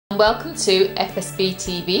Welcome to FSB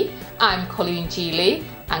TV. I'm Colleen G. Lee,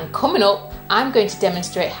 and coming up I'm going to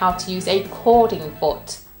demonstrate how to use a cording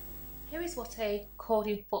foot. Here is what a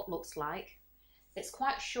cording foot looks like. It's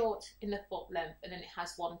quite short in the foot length and then it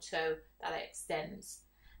has one toe that extends.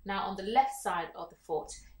 Now on the left side of the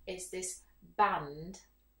foot is this band,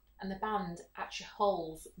 and the band actually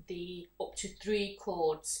holds the up to 3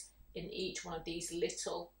 cords in each one of these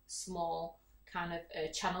little small kind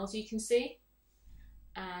of channels you can see.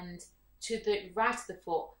 And to the right of the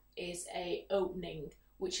foot is a opening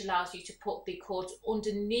which allows you to put the cords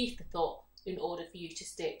underneath the foot in order for you to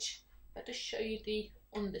stitch. I'll just show you the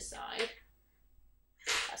underside.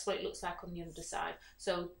 That's what it looks like on the underside.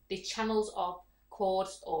 So the channels of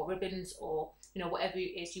cords or ribbons or whatever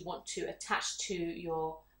it is you want to attach to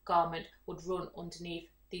your garment would run underneath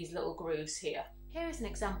these little grooves here. Here is an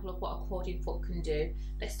example of what a cording foot can do.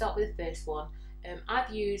 Let's start with the first one.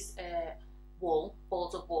 I've used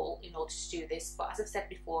balls of wool in order to do this, but as I've said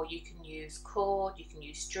before, you can use cord, you can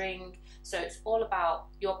use string, so it's all about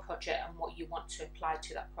your project and what you want to apply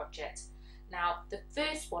to that project. Now the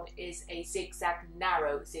first one is a zigzag,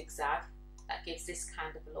 narrow zigzag that gives this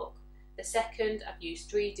kind of a look. The second, I've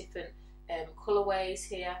used 3 different colourways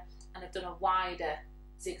here, and I've done a wider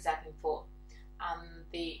zigzagging foot. And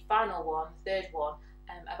the final one, third one,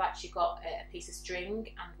 I've actually got a piece of string,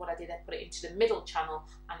 and what I did, I put it into the middle channel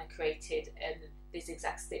and I created the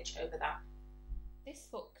zigzag stitch over that. This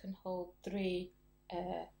foot can hold 3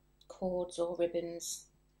 cords or ribbons,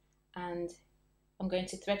 and I'm going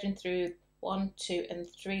to thread them through 1, 2 and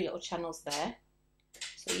 3 little channels there.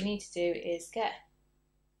 So what you need to do is get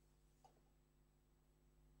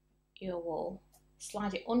your wool,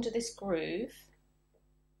 slide it under this groove,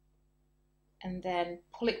 and then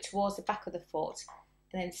pull it towards the back of the foot,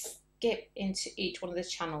 and then skip into each one of the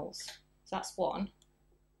channels. So that's 1.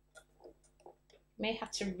 You may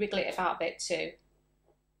have to wriggle it about a bit too.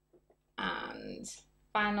 And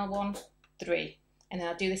final one, 3. And then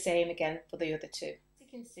I'll do the same again for the other 2. As you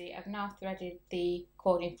can see, I've now threaded the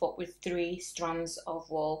cording foot with 3 strands of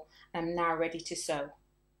wool, and I'm now ready to sew.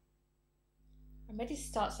 I'm ready to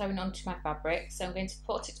start sewing onto my fabric, so I'm going to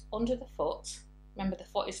put it under the foot. Remember, the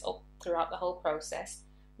foot is up throughout the whole process,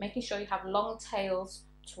 making sure you have long tails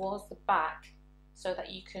towards the back so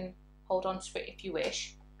that you can hold on to it if you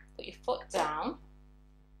wish. Put your foot down,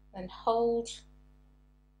 then hold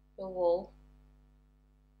your wool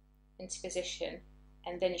into position,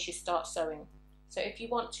 and then you should start sewing. So if you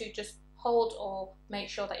want to just hold, or make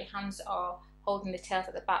sure that your hands are holding the tails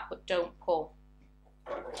at the back, but don't pull.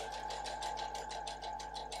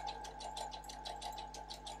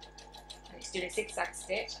 Do a zigzag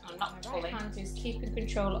stitch. I'm not pulling. My right hand is keeping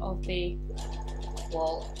control of the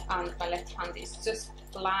wool, and my left hand is just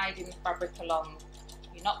gliding the fabric along.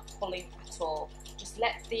 You're not pulling at all. Just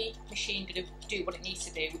let the machine do what it needs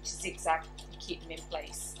to do, which is zigzag, and keep them in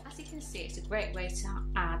place. As you can see, it's a great way to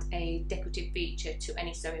add a decorative feature to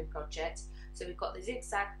any sewing project. So we've got the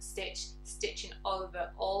zigzag stitch, stitching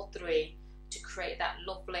over all 3 to create that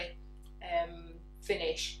lovely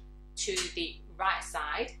finish to the right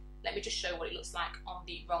side. Let me just show what it looks like on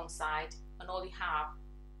the wrong side, and all you have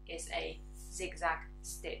is a zigzag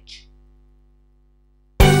stitch.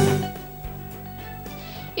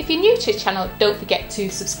 If you're new to the channel, don't forget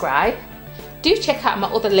to subscribe. Do check out my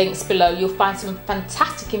other links below, you'll find some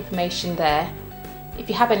fantastic information there. If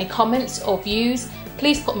you have any comments or views,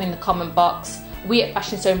 please put them in the comment box. We at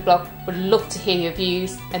Fashion Sewing Blog would love to hear your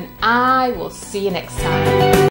views, and I will see you next time.